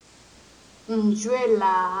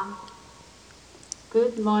Jwela.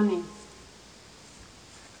 Good morning.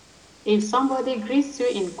 If somebody greets you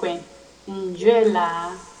in Nkwen,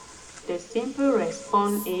 jwela, the simple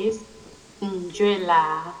response is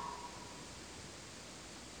jwela.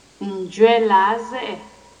 Jwela ze,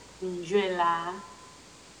 jwela.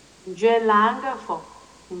 Jwela ngafo,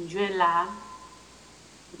 jwela.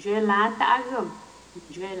 Jwela ta'agum,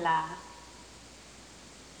 jwela.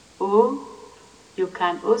 Or you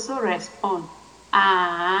can also respond,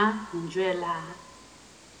 jwela.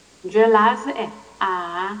 Jwela ze,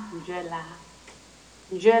 jwela.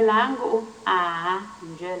 Jwela ngu,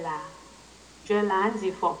 jwela. Jwela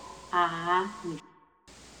nzifo,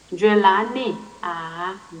 jwela ni,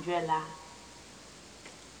 jwela.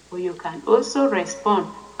 Or you can also respond,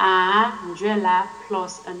 jwela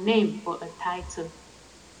plus a name or a title.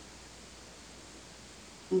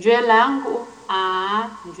 Jwela ngu,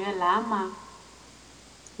 jwela ma.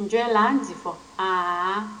 Jwela nzifo,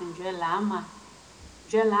 jwela ma.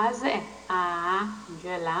 Jwela ze,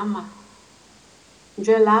 jwela ma.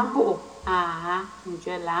 Jwela mbu,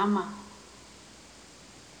 jwela ma.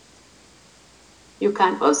 You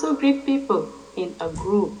can also greet people in a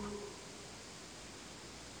group.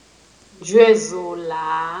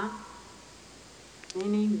 Jwela,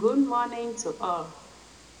 meaning good morning to all.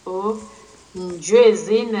 Or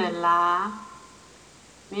jwezinela,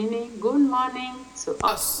 meaning good morning to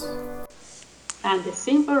us. And the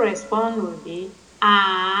simple response will be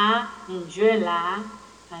jwela,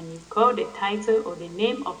 and you call the title or the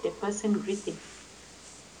name of the person greeting.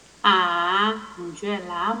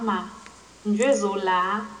 Jwela ma,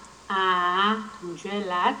 jwezola,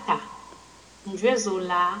 jwela ta,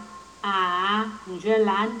 jwezola,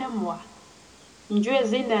 jwela ndemwa,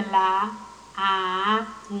 jwezinela,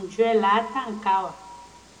 jwela tankawa,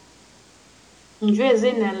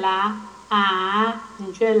 jwezinela,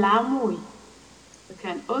 jwela mui. You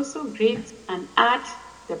can also greet and add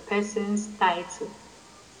the person's title.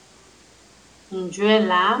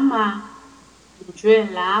 Jwela ma,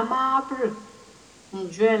 jwela ma bru,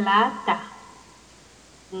 jwela ta,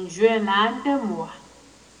 jwela ndemwa,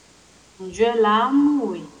 jwela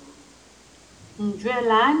mui,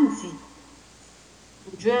 jwela nzi,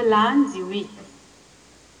 jwela nziwi,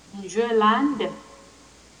 jwela ndem,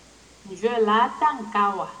 jwela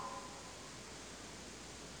tankawa.